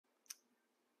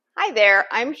Hi there,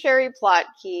 I'm Sherri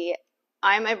Plotke.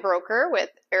 I'm a broker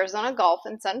with Arizona Golf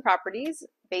and Sun Properties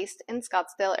based in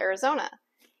Scottsdale, Arizona.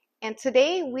 And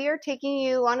today we are taking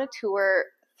you on a tour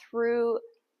through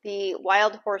the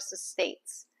Wildhorse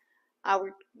Estates.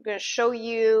 We're going to show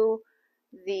you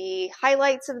the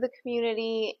highlights of the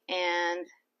community and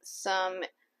some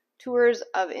tours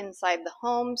of inside the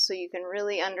home so you can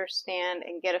really understand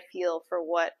and get a feel for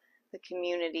what the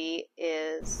community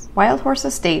is. Wildhorse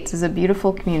Estates is a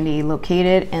beautiful community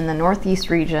located in the northeast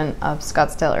region of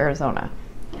Scottsdale, Arizona.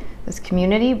 This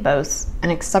community boasts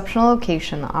an exceptional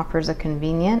location that offers a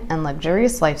convenient and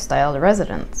luxurious lifestyle to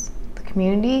residents. The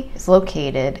community is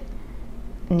located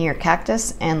near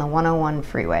Cactus and the 101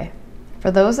 freeway. For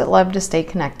those that love to stay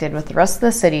connected with the rest of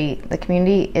the city, the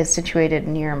community is situated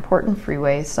near important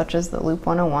freeways such as the Loop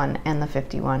 101 and the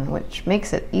 51, which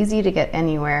makes it easy to get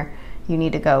anywhere you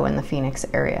need to go in the Phoenix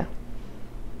area.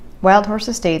 Wildhorse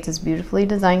Estates is a beautifully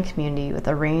designed community with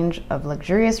a range of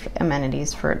luxurious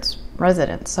amenities for its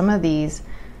residents. Some of these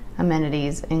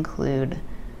amenities include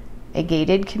a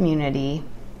gated community,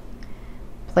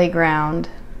 playground,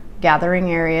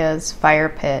 gathering areas, fire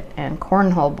pit, and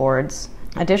cornhole boards.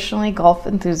 Additionally, golf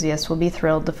enthusiasts will be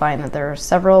thrilled to find that there are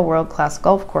several world-class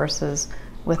golf courses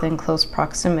within close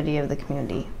proximity of the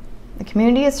community. The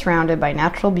community is surrounded by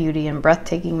natural beauty and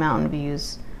breathtaking mountain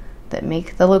views that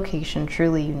make the location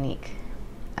truly unique.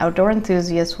 Outdoor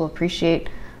enthusiasts will appreciate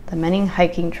the many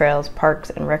hiking trails,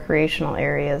 parks, and recreational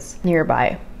areas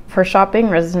nearby. For shopping,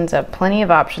 residents have plenty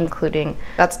of options including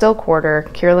Scottsdale Quarter,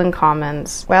 Kierland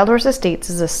Commons. Wildhorse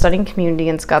Estates is a stunning community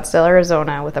in Scottsdale,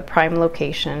 Arizona with a prime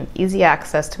location, easy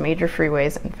access to major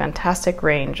freeways, and fantastic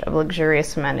range of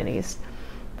luxurious amenities.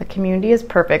 The community is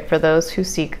perfect for those who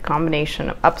seek a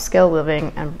combination of upscale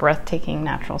living and breathtaking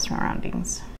natural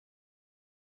surroundings.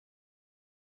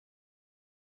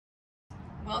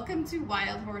 Welcome to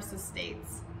Wildhorse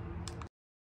Estates.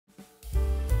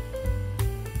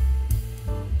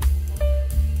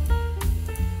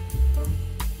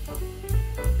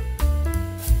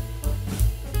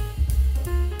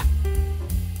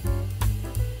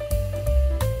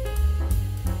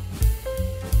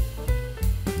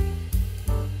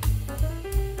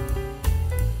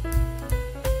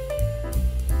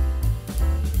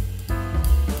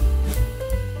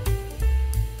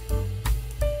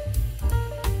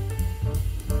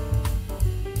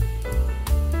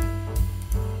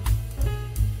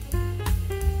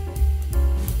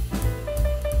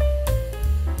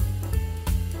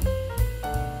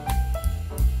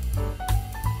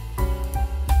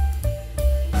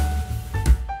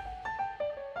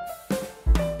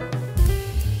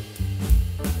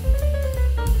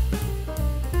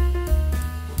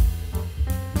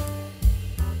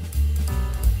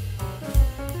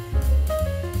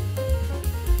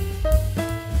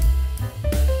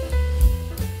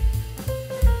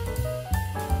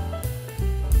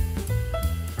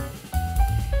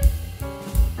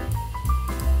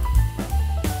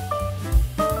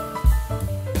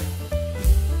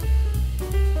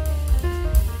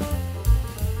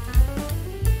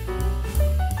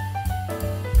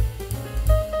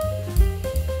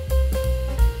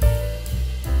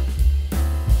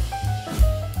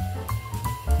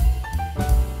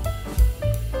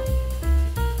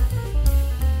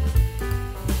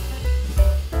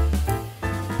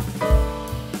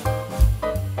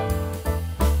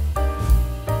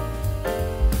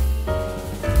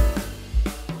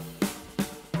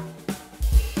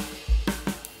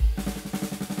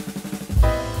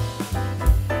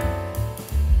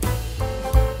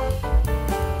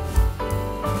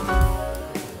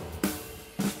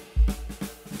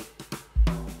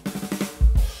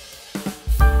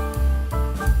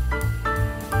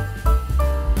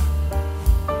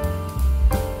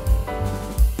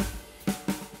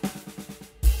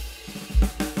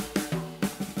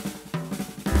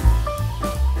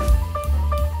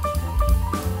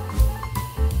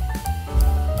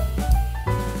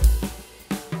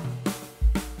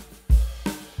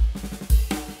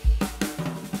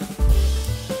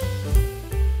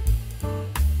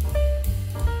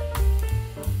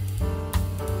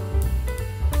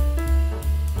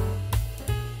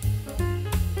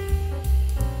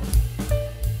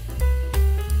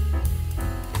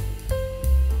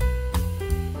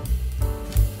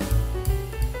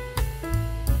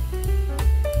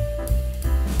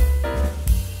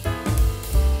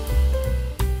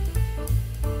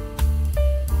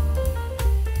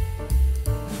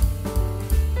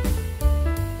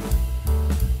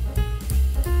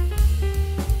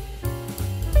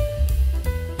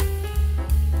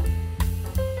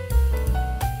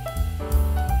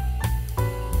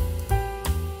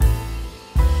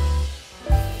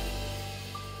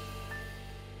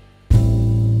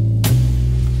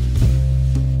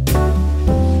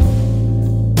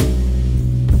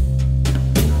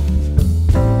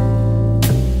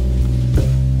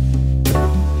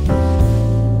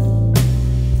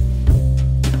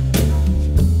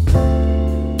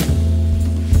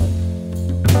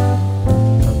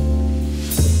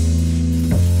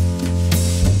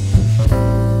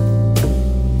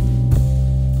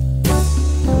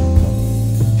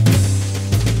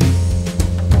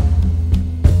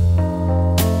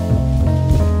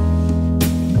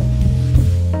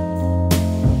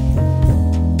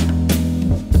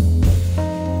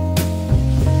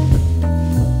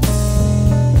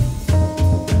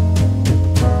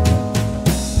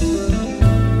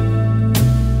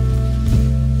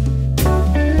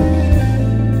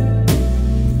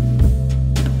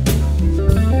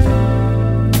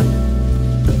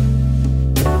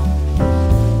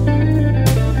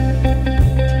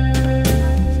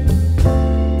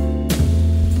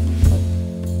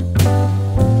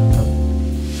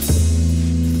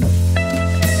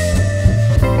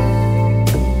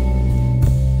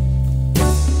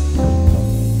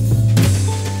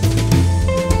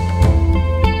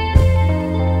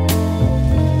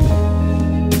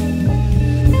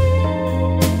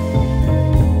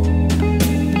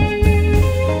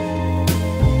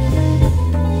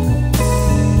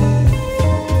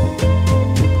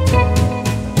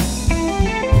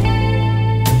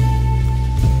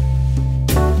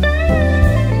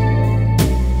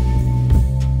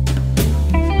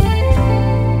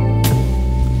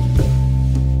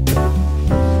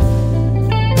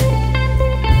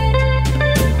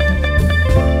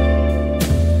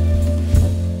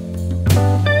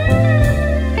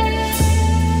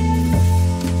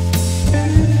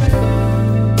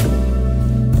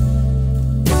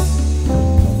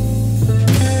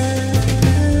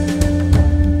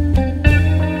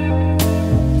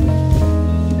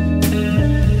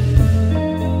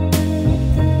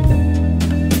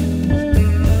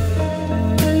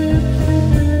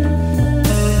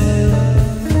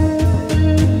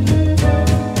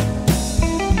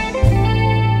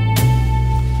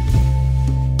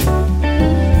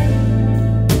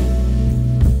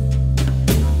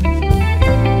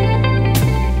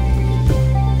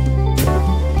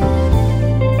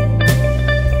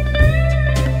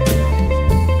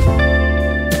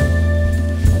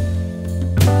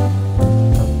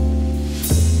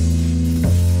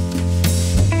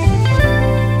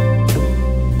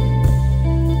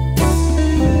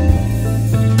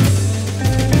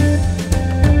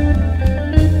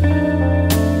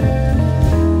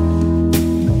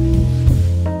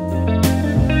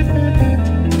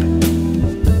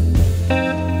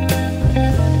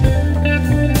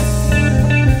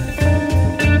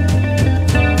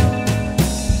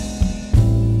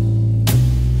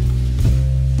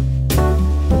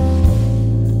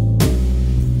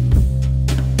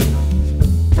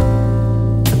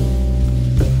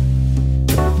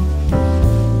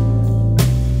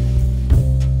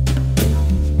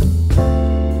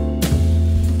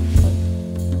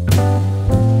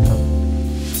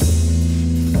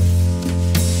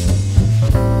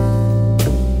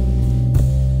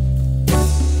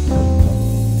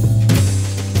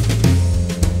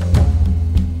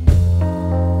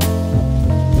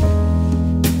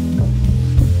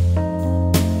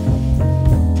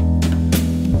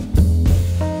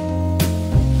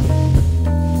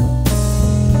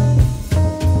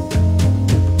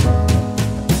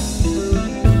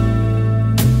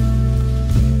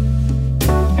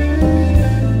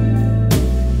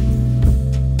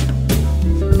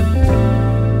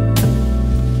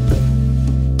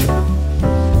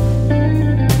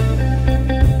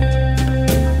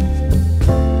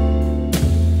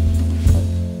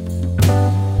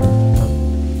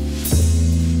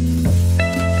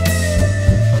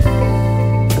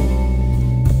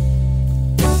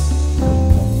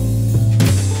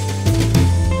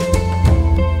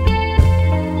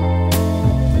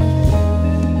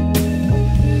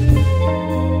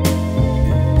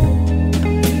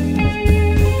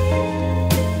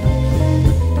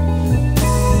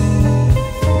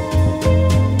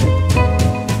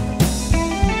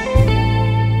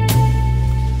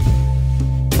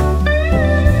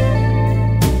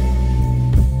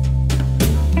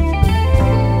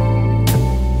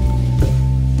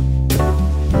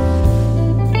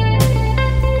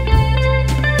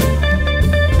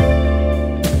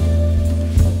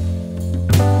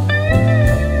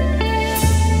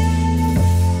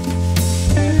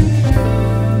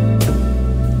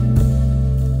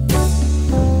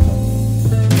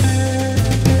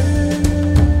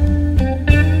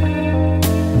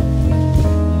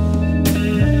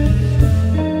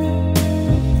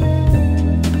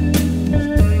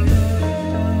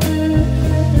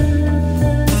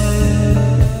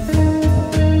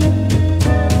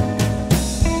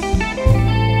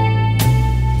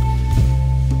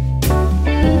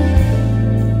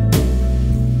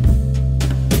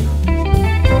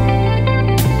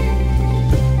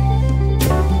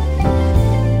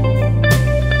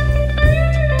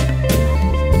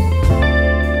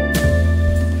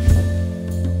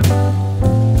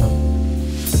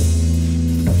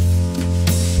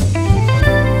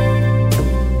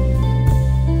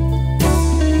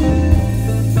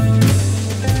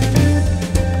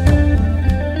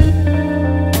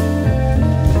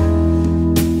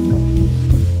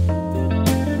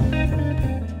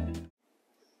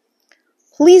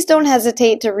 Please don't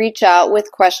hesitate to reach out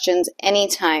with questions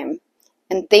anytime.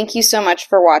 And thank you so much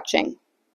for watching.